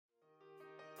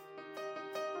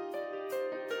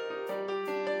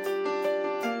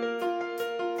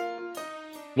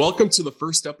Welcome to the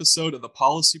first episode of the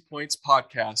Policy Points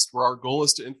podcast, where our goal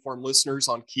is to inform listeners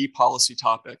on key policy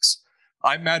topics.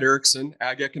 I'm Matt Erickson,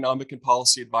 Ag Economic and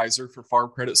Policy Advisor for Farm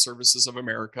Credit Services of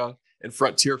America and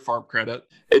Frontier Farm Credit.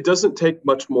 It doesn't take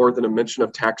much more than a mention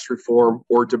of tax reform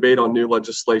or debate on new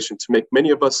legislation to make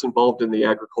many of us involved in the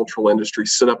agricultural industry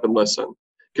sit up and listen,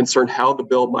 concerned how the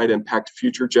bill might impact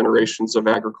future generations of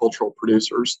agricultural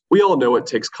producers. We all know it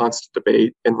takes constant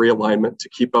debate and realignment to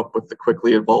keep up with the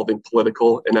quickly evolving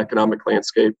political and economic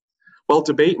landscape. While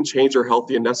debate and change are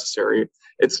healthy and necessary,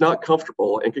 it's not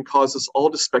comfortable and can cause us all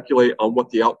to speculate on what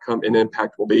the outcome and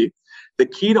impact will be. The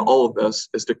key to all of this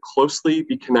is to closely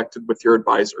be connected with your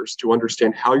advisors to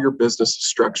understand how your business is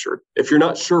structured. If you're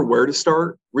not sure where to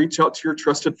start, reach out to your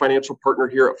trusted financial partner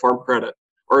here at Farm Credit.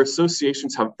 Our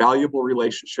associations have valuable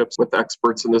relationships with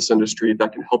experts in this industry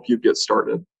that can help you get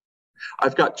started.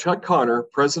 I've got Chuck Connor,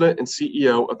 President and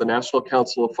CEO of the National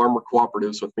Council of Farmer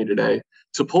Cooperatives, with me today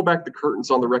to pull back the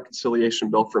curtains on the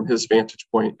reconciliation bill from his vantage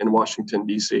point in Washington,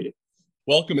 D.C.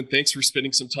 Welcome, and thanks for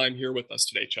spending some time here with us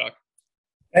today, Chuck.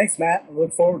 Thanks, Matt. I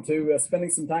look forward to spending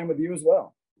some time with you as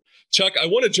well. Chuck, I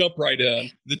want to jump right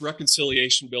in. The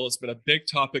reconciliation bill has been a big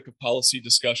topic of policy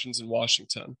discussions in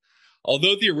Washington.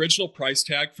 Although the original price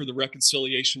tag for the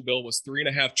reconciliation bill was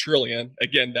 $3.5 trillion,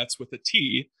 again, that's with a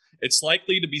T, it's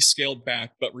likely to be scaled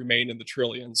back but remain in the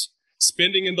trillions.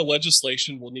 Spending in the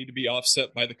legislation will need to be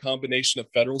offset by the combination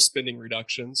of federal spending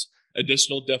reductions,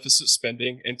 additional deficit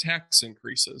spending, and tax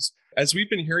increases. As we've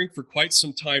been hearing for quite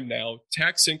some time now,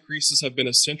 tax increases have been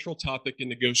a central topic in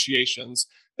negotiations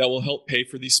that will help pay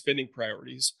for these spending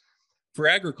priorities. For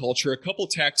agriculture, a couple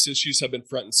tax issues have been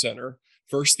front and center.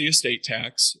 First, the estate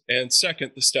tax, and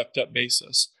second, the stepped-up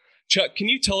basis. Chuck, can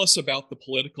you tell us about the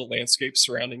political landscape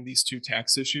surrounding these two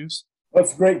tax issues?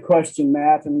 That's a great question,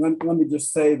 Matt. And let me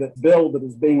just say that bill that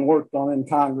is being worked on in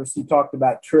Congress, you talked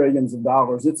about trillions of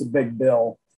dollars. It's a big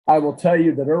bill. I will tell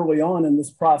you that early on in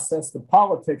this process, the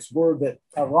politics were that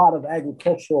a lot of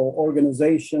agricultural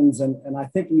organizations and I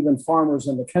think even farmers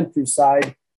in the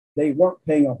countryside, they weren't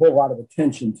paying a whole lot of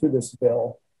attention to this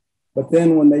bill. But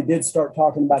then when they did start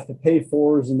talking about the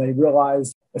pay-fors and they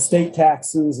realized estate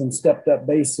taxes and stepped-up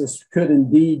basis could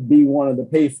indeed be one of the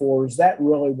pay-fors, that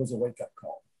really was a wake-up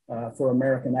call for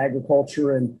American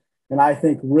agriculture. And I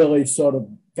think really sort of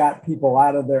got people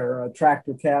out of their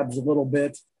tractor cabs a little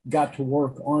bit, got to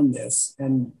work on this.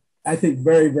 And I think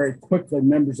very, very quickly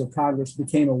members of Congress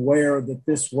became aware that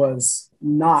this was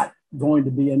not going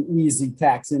to be an easy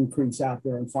tax increase out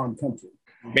there in farm country.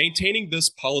 Maintaining this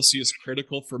policy is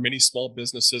critical for many small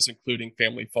businesses, including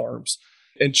family farms.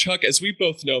 And Chuck, as we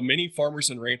both know, many farmers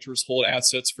and ranchers hold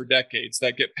assets for decades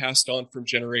that get passed on from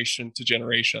generation to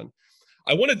generation.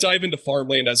 I want to dive into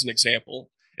farmland as an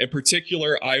example, in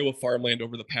particular, Iowa farmland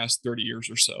over the past 30 years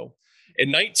or so.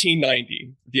 In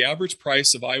 1990, the average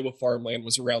price of Iowa farmland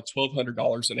was around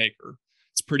 $1,200 an acre.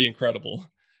 It's pretty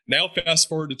incredible. Now, fast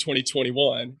forward to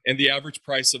 2021, and the average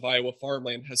price of Iowa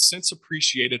farmland has since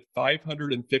appreciated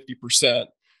 550%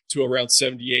 to around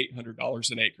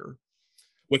 $7,800 an acre.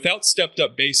 Without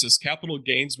stepped-up basis, capital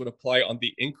gains would apply on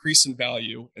the increase in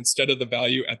value instead of the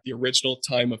value at the original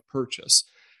time of purchase.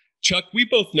 Chuck, we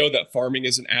both know that farming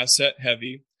is an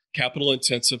asset-heavy,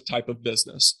 capital-intensive type of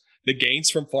business. The gains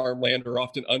from farmland are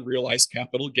often unrealized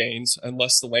capital gains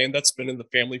unless the land that's been in the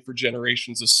family for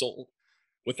generations is sold.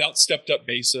 Without stepped-up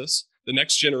basis, the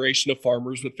next generation of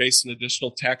farmers would face an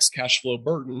additional tax cash flow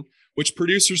burden, which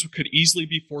producers could easily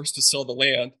be forced to sell the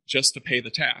land just to pay the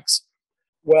tax.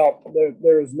 Well,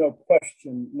 there is no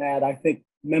question, Matt. I think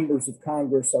members of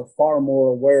Congress are far more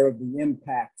aware of the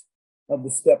impact of the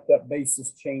stepped-up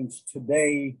basis change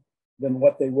today than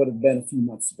what they would have been a few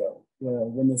months ago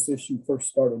when this issue first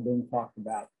started being talked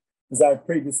about. As I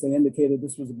previously indicated,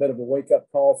 this was a bit of a wake-up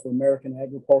call for American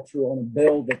agriculture on a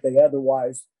bill that they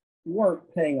otherwise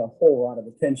weren't paying a whole lot of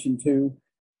attention to.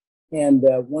 And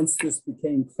once this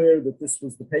became clear that this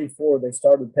was the pay-for, they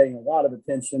started paying a lot of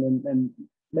attention. And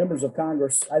members of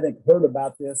Congress, I think, heard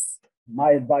about this.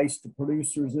 My advice to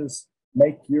producers is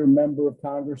make your member of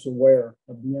Congress aware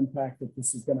of the impact that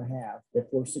this is going to have. If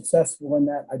we're successful in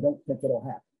that, I don't think it'll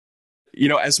happen. You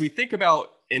know, as we think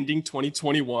about ending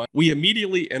 2021, we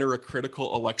immediately enter a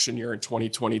critical election year in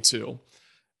 2022.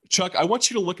 Chuck, I want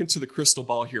you to look into the crystal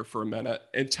ball here for a minute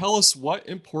and tell us what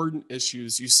important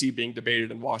issues you see being debated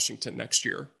in Washington next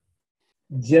year.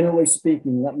 Generally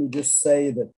speaking, let me just say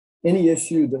that any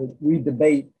issue that we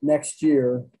debate next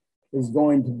year is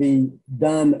going to be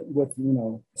done with,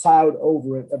 cloud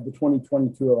over it of the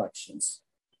 2022 elections.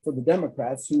 For the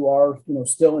Democrats who are,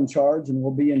 still in charge and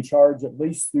will be in charge at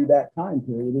least through that time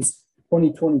period, is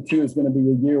 2022 is going to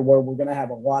be a year where we're going to have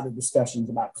a lot of discussions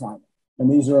about climate.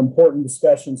 And these are important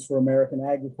discussions for American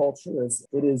agriculture, as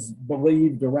it is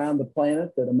believed around the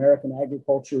planet that American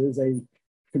agriculture is a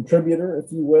contributor,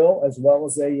 if you will, as well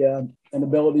as an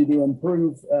ability to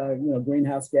improve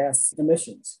greenhouse gas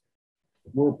emissions.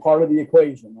 We're part of the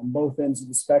equation on both ends of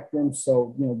the spectrum.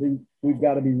 So, we've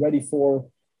got to be ready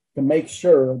to make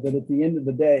sure that at the end of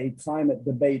the day, climate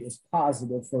debate is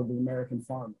positive for the American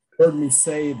farmer. You heard me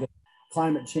say that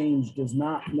climate change does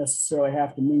not necessarily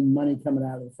have to mean money coming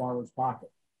out of the farmer's pocket.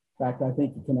 In fact, I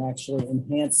think it can actually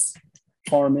enhance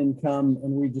farm income,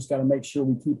 and we just got to make sure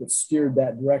we keep it steered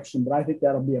that direction. But I think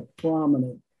that'll be a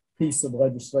prominent piece of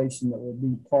legislation that will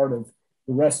be part of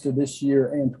the rest of this year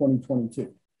and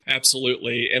 2022.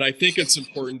 Absolutely. And I think it's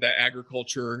important that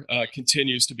agriculture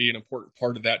continues to be an important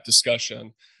part of that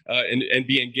discussion and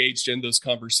be engaged in those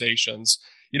conversations.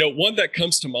 One that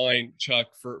comes to mind, Chuck,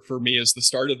 for me is the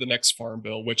start of the next farm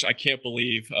bill, which I can't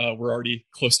believe we're already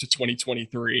close to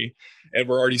 2023, and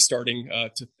we're already starting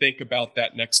to think about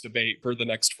that next debate for the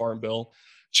next farm bill.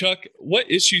 Chuck, what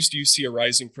issues do you see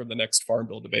arising from the next farm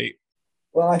bill debate?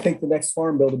 Well, I think the next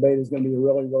farm bill debate is going to be a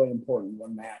really, really important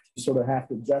one, Matt. You sort of have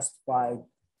to justify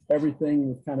everything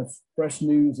with kind of fresh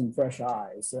news and fresh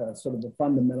eyes, sort of the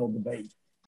fundamental debate.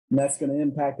 And that's going to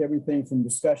impact everything from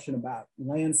discussion about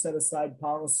land set-aside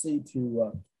policy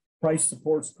to price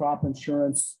supports, crop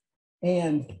insurance,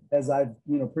 and as I've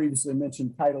previously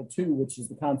mentioned, Title II, which is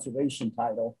the conservation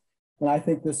title. And I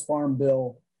think this farm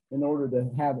bill, in order to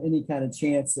have any kind of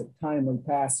chance at timely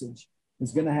passage,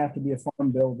 is going to have to be a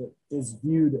farm bill that is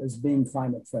viewed as being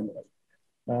climate friendly.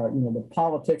 The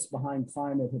politics behind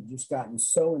climate have just gotten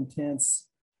so intense,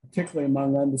 particularly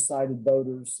among undecided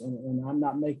voters. And I'm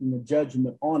not making a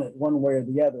judgment on it one way or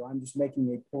the other. I'm just making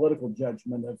a political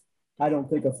judgment of, I don't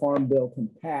think a farm bill can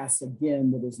pass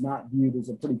again that is not viewed as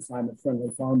a pretty climate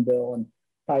friendly farm bill. And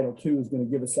Title II is going to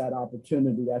give us that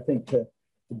opportunity, I think, to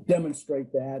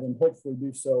demonstrate that and hopefully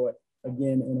do so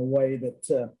again in a way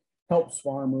that helps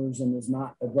farmers and is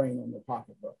not a drain on their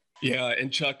pocketbook. Yeah.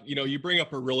 And Chuck, you bring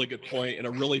up a really good point and a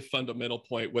really fundamental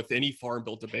point with any farm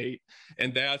bill debate.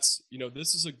 And that's,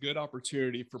 this is a good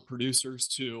opportunity for producers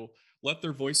to let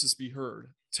their voices be heard,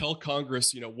 tell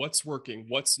Congress, what's working,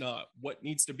 what's not, what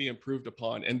needs to be improved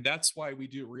upon. And that's why we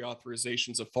do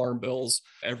reauthorizations of farm bills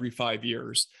every 5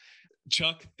 years.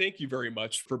 Chuck, thank you very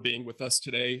much for being with us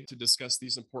today to discuss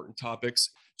these important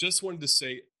topics. Just wanted to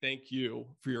say thank you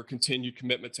for your continued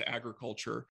commitment to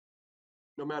agriculture.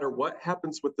 No matter what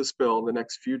happens with this bill in the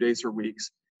next few days or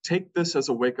weeks, take this as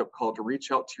a wake-up call to reach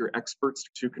out to your experts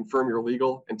to confirm your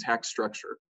legal and tax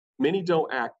structure. Many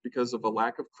don't act because of a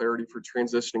lack of clarity for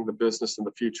transitioning the business in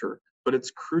the future, but it's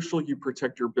crucial you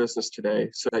protect your business today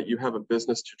so that you have a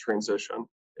business to transition.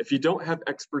 If you don't have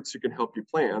experts who can help you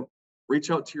plan,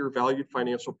 reach out to your valued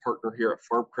financial partner here at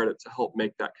Farm Credit to help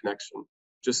make that connection.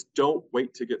 Just don't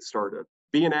wait to get started.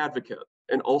 Be an advocate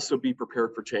and also be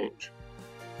prepared for change.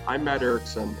 I'm Matt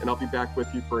Erickson, and I'll be back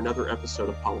with you for another episode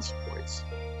of Policy Points.